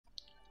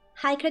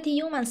Hi creative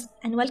humans,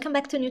 and welcome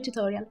back to a new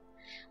tutorial.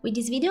 With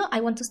this video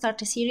I want to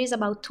start a series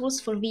about tools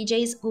for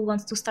VJs who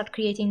want to start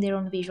creating their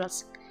own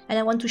visuals. And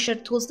I want to share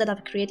tools that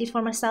I've created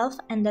for myself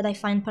and that I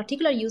find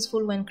particularly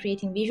useful when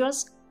creating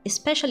visuals,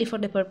 especially for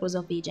the purpose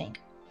of Vjing.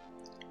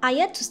 I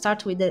had to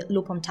start with the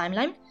loop on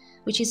timeline,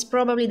 which is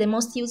probably the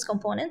most used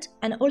component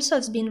and also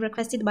has been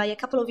requested by a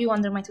couple of you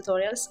under my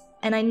tutorials,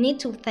 and I need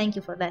to thank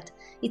you for that.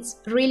 It's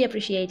really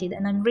appreciated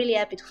and I'm really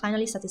happy to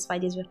finally satisfy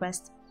this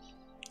request.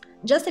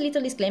 Just a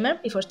little disclaimer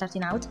before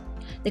starting out.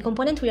 The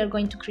component we are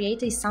going to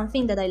create is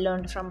something that I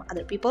learned from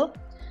other people.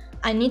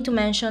 I need to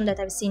mention that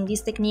I've seen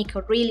this technique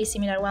or really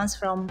similar ones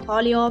from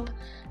Polyop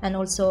and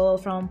also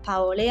from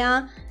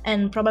Paolea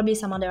and probably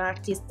some other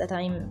artists that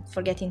I'm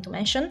forgetting to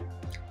mention.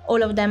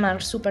 All of them are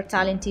super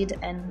talented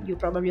and you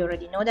probably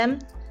already know them.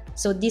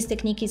 So this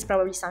technique is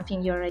probably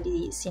something you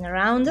already seen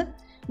around.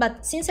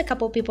 But since a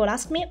couple people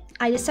asked me,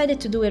 I decided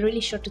to do a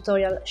really short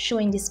tutorial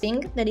showing this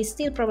thing that is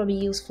still probably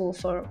useful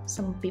for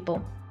some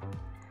people.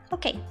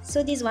 Okay,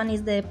 so this one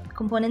is the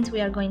component we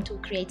are going to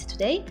create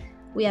today.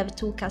 We have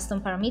two custom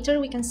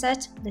parameters we can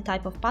set, the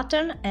type of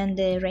pattern and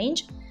the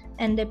range.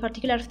 And the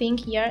particular thing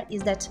here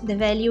is that the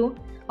value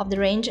of the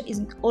range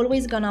is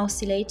always gonna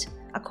oscillate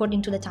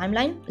according to the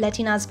timeline,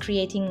 letting us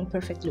creating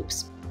perfect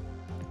loops.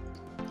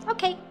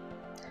 Okay,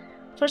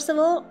 first of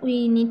all,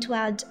 we need to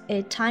add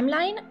a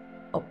timeline.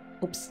 Oh,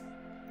 oops,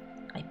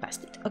 I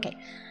passed it. Okay,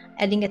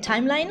 adding a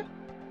timeline.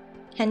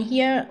 And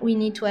here we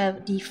need to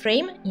have the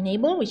frame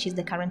enable, which is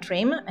the current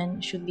frame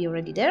and should be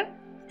already there.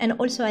 And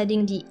also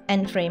adding the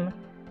end frame,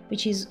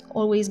 which is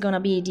always gonna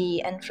be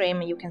the end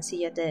frame you can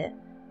see at the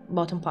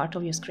bottom part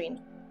of your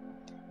screen.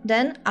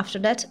 Then after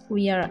that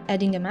we are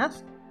adding a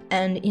math,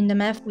 and in the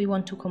math we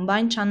want to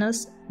combine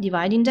channels,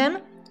 dividing them.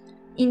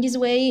 In this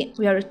way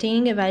we are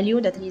retaining a value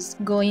that is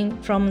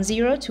going from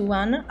 0 to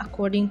 1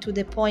 according to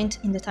the point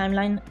in the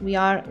timeline we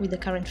are with the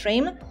current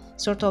frame,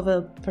 sort of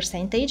a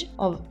percentage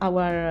of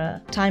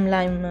our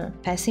timeline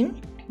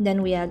passing.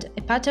 Then we add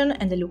a pattern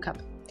and a lookup.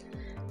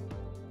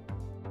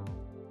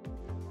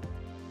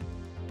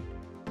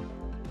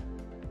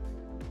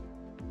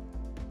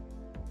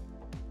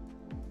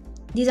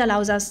 This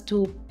allows us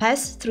to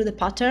pass through the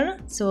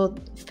pattern, so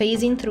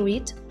phasing through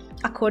it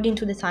according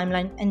to the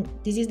timeline, and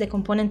this is the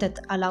component that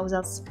allows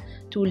us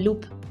to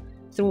loop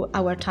through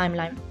our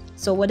timeline.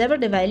 So whatever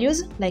the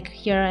values, like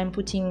here I'm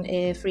putting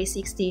a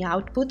 360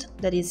 output,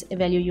 that is a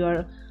value you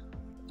are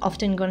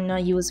often gonna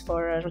use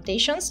for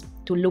rotations,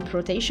 to loop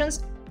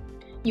rotations.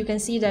 You can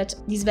see that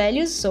these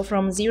values, so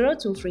from 0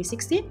 to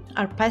 360,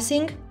 are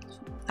passing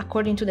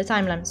according to the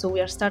timeline. So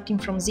we are starting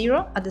from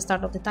 0 at the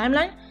start of the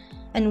timeline,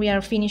 and we are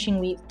finishing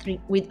with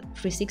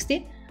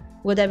 360,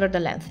 whatever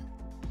the length.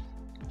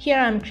 Here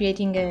I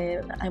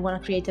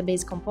want to create a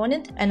base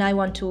component and I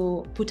want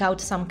to put out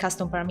some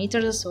custom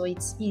parameters so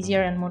it's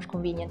easier and more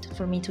convenient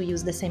for me to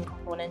use the same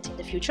component in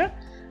the future.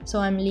 So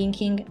I'm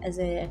linking as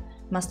a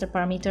master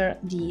parameter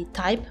the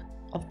type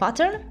of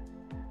pattern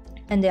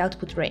and the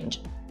output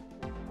range.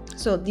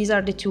 So these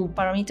are the two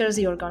parameters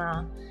you're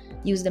gonna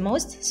use the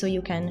most, so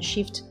you can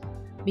shift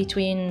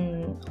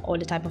between all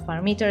the type of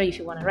parameter if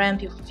you want a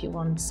ramp, if you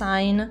want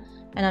sign,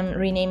 and I'm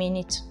renaming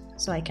it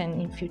so I can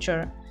in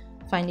future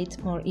find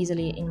it more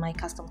easily in my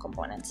custom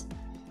components.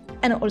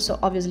 And also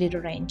obviously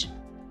the range.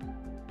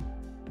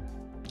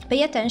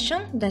 Pay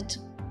attention that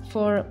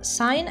for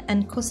sine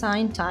and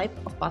cosine type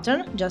of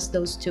pattern, just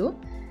those two,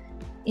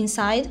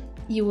 inside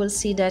you will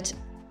see that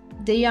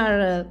they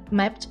are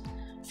mapped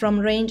from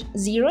range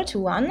 0 to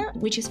 1,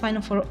 which is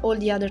fine for all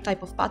the other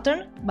type of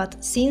pattern,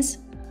 but since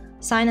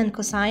sine and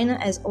cosine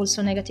has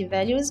also negative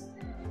values,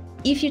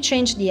 if you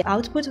change the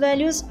output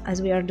values,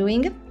 as we are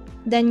doing,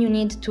 then you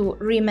need to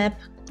remap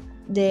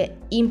the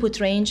input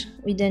range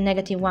with the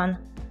 -1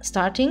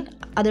 starting.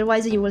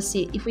 Otherwise you will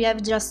see if we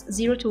have just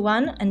 0 to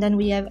 1 and then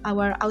we have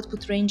our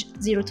output range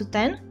 0 to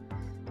 10,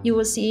 you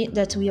will see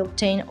that we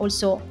obtain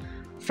also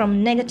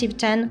from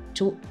 -10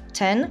 to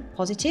 10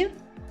 positive,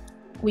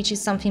 which is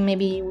something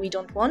maybe we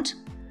don't want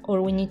or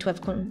we need to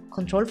have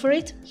control for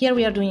it. Here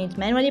we are doing it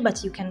manually,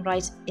 but you can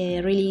write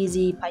a really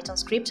easy Python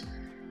script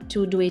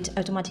to do it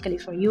automatically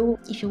for you.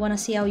 If you want to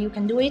see how you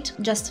can do it,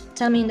 just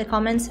tell me in the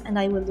comments and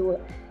I will do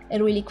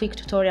a really quick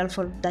tutorial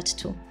for that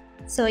too.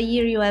 So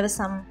here you have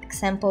some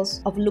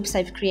examples of loops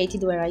I've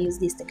created where I use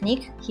this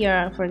technique.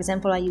 Here, for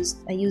example, I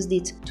used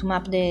it to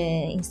map the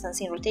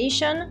instance in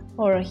rotation,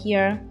 or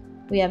here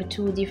we have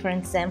two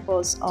different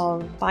examples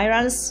of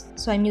spirals.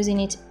 So I'm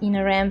using it in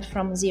a ramp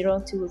from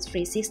 0 to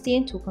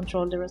 360 to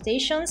control the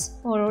rotations,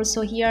 or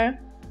also here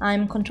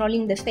I'm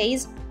controlling the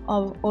phase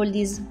of all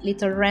these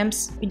little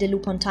ramps with the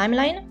loop on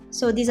timeline.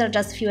 So these are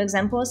just a few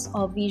examples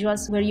of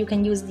visuals where you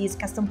can use these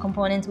custom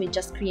components we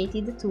just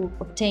created to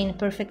obtain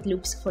perfect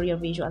loops for your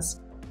visuals.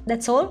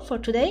 That's all for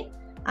today.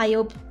 I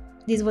hope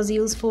this was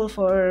useful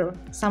for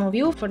some of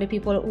you, for the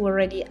people who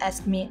already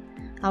asked me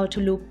how to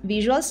loop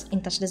visuals in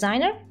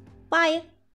TouchDesigner. Bye!